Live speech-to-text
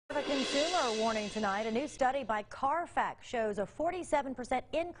A consumer warning tonight. A new study by Carfax shows a 47%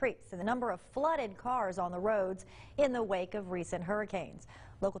 increase in the number of flooded cars on the roads in the wake of recent hurricanes.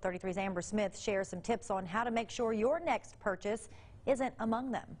 Local 33's Amber Smith shares some tips on how to make sure your next purchase isn't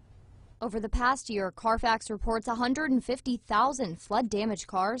among them. Over the past year, Carfax reports 150,000 flood-damaged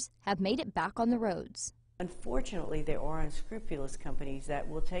cars have made it back on the roads. Unfortunately, there are unscrupulous companies that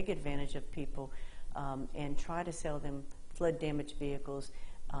will take advantage of people and try to sell them flood-damaged vehicles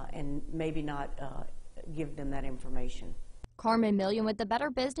and maybe not give them that information. Carmen Million with the Better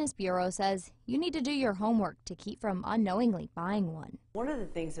Business Bureau says you need to do your homework to keep from unknowingly buying one. One of the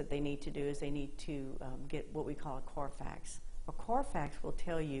things that they need to do is they need to get what we call a Carfax. A Carfax will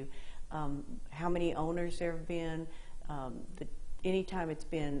tell you how many owners there have been, anytime it's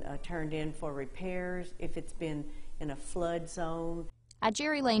been turned in for repairs, if it's been in a flood zone. At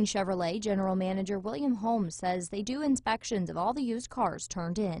Jerry Lane Chevrolet, General Manager William Holmes says they do inspections of all the used cars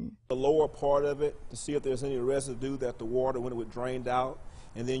turned in. The lower part of it to see if there's any residue that the water, when it was drained out,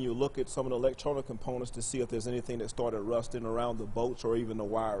 and then you look at some of the electronic components to see if there's anything that started rusting around the bolts or even the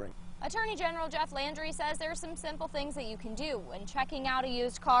wiring. Attorney General Jeff Landry says there are some simple things that you can do when checking out a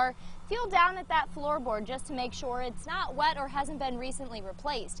used car. Feel down at that floorboard just to make sure it's not wet or hasn't been recently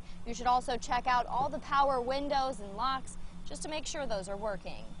replaced. You should also check out all the power windows and locks just to make sure those are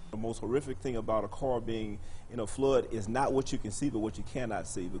working. The most horrific thing about a car being in a flood is not what you can see, but what you cannot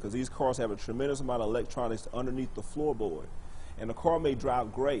see, because these cars have a tremendous amount of electronics underneath the floorboard. And the car may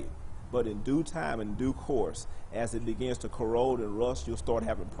drive great, but in due time and due course, as it begins to corrode and rust, you'll start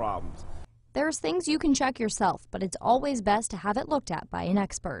having problems. There's things you can check yourself, but it's always best to have it looked at by an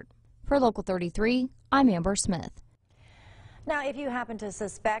expert. For Local 33, I'm Amber Smith. Now, if you happen to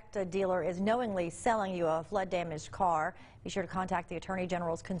suspect a dealer is knowingly selling you a flood-damaged car, be sure to contact the Attorney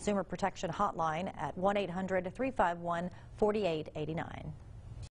General's Consumer Protection Hotline at 1-800-351-4889.